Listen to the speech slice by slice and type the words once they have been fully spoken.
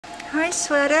Hi,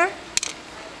 sweater.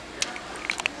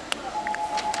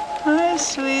 Hi,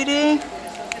 sweetie.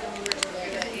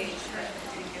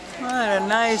 What a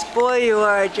nice boy you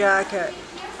are, Jacket.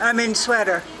 I mean,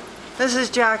 sweater. This is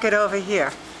Jacket over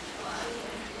here.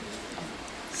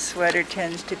 Sweater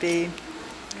tends to be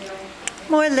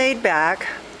more laid back.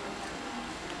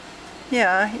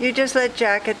 Yeah, you just let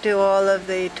Jacket do all of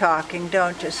the talking,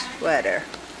 don't you, Sweater?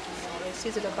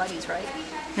 These are the buddies, right?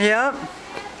 Yep.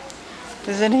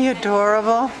 Isn't he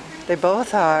adorable? They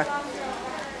both are.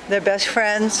 They're best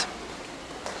friends.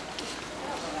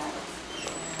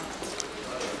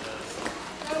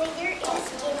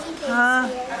 Huh?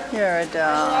 You're a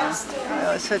doll.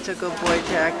 Oh, such a good boy,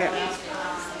 Jacket.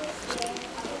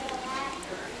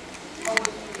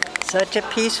 Such a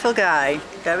peaceful guy.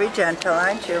 Very gentle,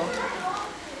 aren't you?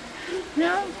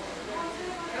 No?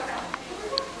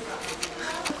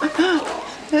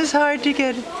 It's hard to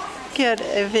get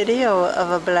a video of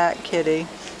a black kitty,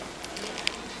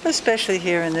 especially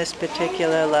here in this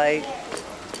particular light.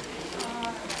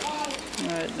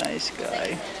 What a nice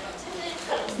guy.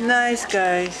 Nice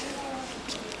guys.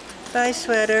 Bye,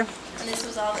 Sweater. And this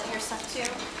was all your stuff too?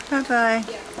 Bye-bye.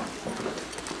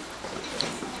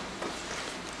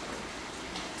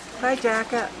 Bye,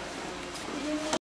 Jacket.